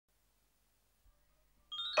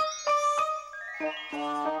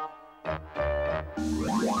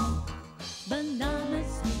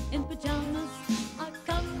Bananas in pyjamas are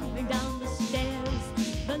coming down the stairs.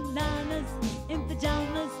 Bananas in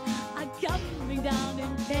pyjamas are coming down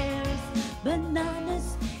in pairs.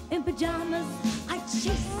 Bananas in pyjamas are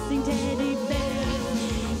chasing teddy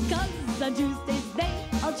bears. 'Cause on Tuesdays they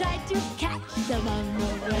all try to catch them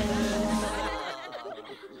unawares.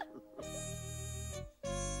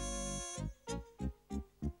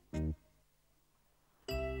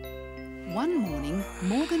 One morning,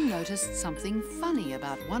 Morgan noticed something funny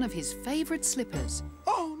about one of his favourite slippers.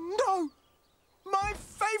 Oh, no! My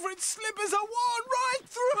favourite slippers are worn right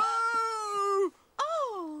through!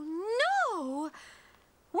 Oh, no!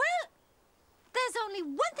 Well, there's only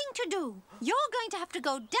one thing to do. You're going to have to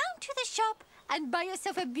go down to the shop and buy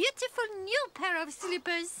yourself a beautiful new pair of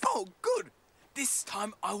slippers. Oh, good! This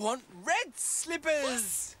time I want red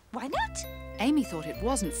slippers! Why not? Amy thought it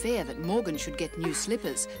wasn't fair that Morgan should get new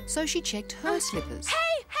slippers, so she checked her slippers.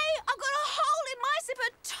 Hey, I've got a hole in my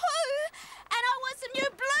slipper too! And I want some new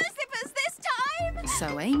blue slippers this time!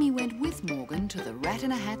 So Amy went with Morgan to the Rat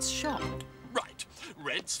in a Hat's shop. Right.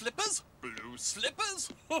 Red slippers, blue slippers.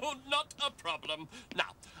 Not a problem.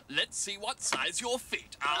 Now, let's see what size your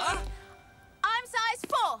feet are. I'm size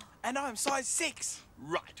 4. And I'm size 6.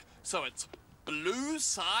 Right. So it's blue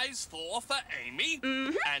size 4 for Amy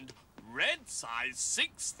and red size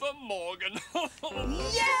 6 for Morgan. Yay!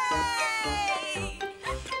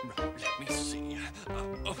 Let me see.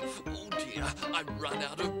 Oh dear, I've run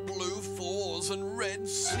out of blue 4s and red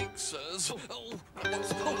 6s.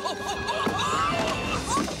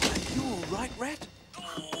 You all right, Rat?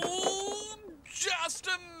 Oh, just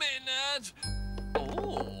a minute.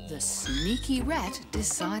 Oh. The sneaky rat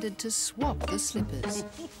decided to swap the slippers.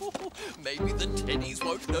 Maybe the teddies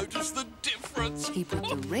won't notice the difference. He put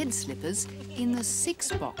the red slippers in the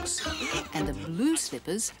 6 box and the blue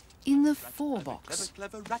slippers in the 4 box.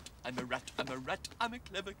 Clever rat. I'm a rat. I'm a rat. I'm a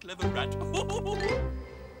clever rat.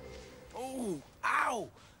 Oh, ow!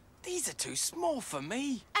 These are too small for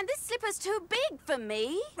me. And this slipper's too big for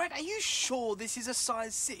me. Rat, are you sure this is a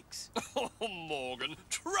size 6? Oh, Morgan,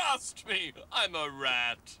 trust me, I'm a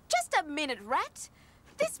rat. Just a minute, Rat.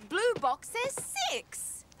 This blue box says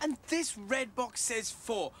 6. And this red box says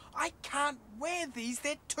 4. I can't wear these.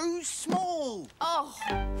 They're too small. Oh,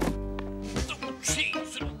 Oh,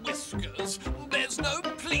 cheese and whiskers. There's no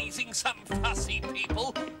pleasing some fussy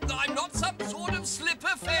people. I'm not some sort of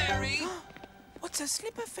slipper fairy. What's a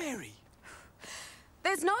slipper fairy?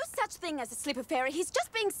 there's no such thing as a slipper fairy. He's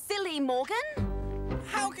just being silly, Morgan.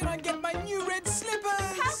 How can I get my new red slippers?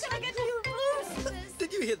 How can I get new blue slippers?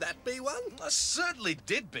 Did you hear that, B1? I certainly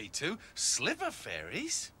did, B2. Slipper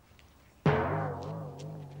fairies? Are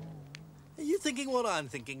you thinking what I'm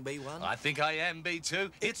thinking, B1? I think I am,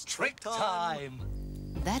 B2. It's trick time.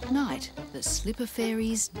 That night, the slipper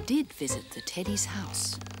fairies did visit the Teddy's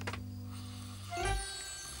house.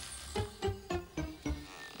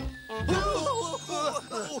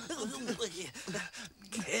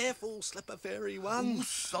 Careful, Slipper Fairy 1. Oh,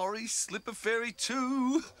 sorry, Slipper Fairy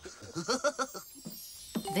 2.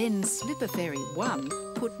 Then Slipper Fairy 1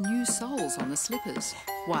 put new soles on the slippers,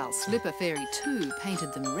 while Slipper Fairy 2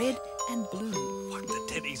 painted them red and blue. Won't the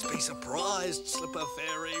Teddies be surprised, Slipper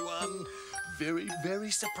Fairy 1? Very,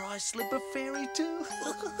 very surprised, Slipper Fairy 2.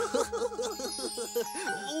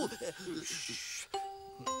 Shh.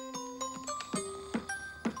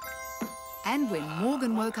 And when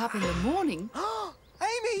Morgan woke up in the morning,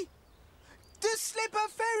 Amy! The slipper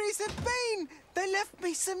fairies have been! They left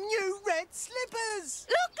me some new red slippers!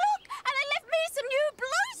 Look! And they left me some new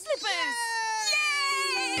blue slippers!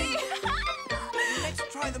 Yay! Let's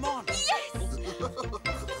try them on. Yes!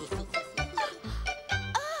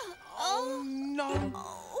 Oh, no.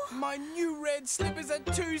 My new red slippers are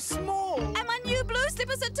too small. And my new blue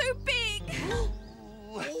slippers are too big!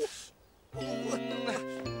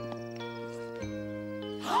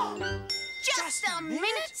 Just a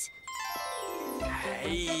minute!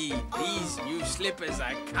 Hey, these new slippers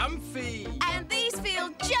are comfy. And these feel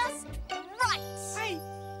just right! Hey,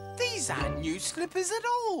 these aren't new slippers at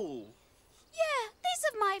all. Yeah, these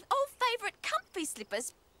are my old favourite comfy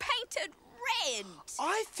slippers, painted red.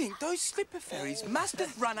 I think those slipper fairies must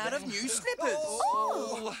have run out of new slippers.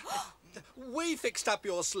 Oh. We fixed up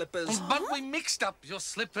your slippers. But we mixed up your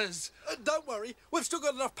slippers. Don't worry, we've still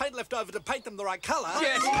got enough paint left over to paint them the right colour.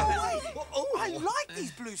 Yes. I like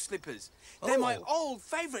these blue slippers. They're my old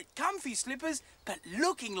favourite comfy slippers, but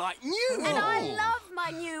looking like new. And I love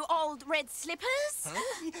my new old red slippers.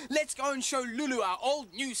 Let's go and show Lulu our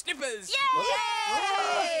old new slippers.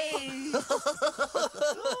 Yay!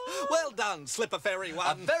 Well done, Slipper Fairy A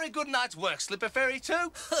 1. very good night's work, Slipper Fairy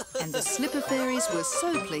 2. And the Slipper Fairies were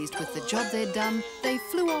so pleased with the job they'd done, they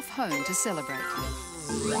flew off home to celebrate.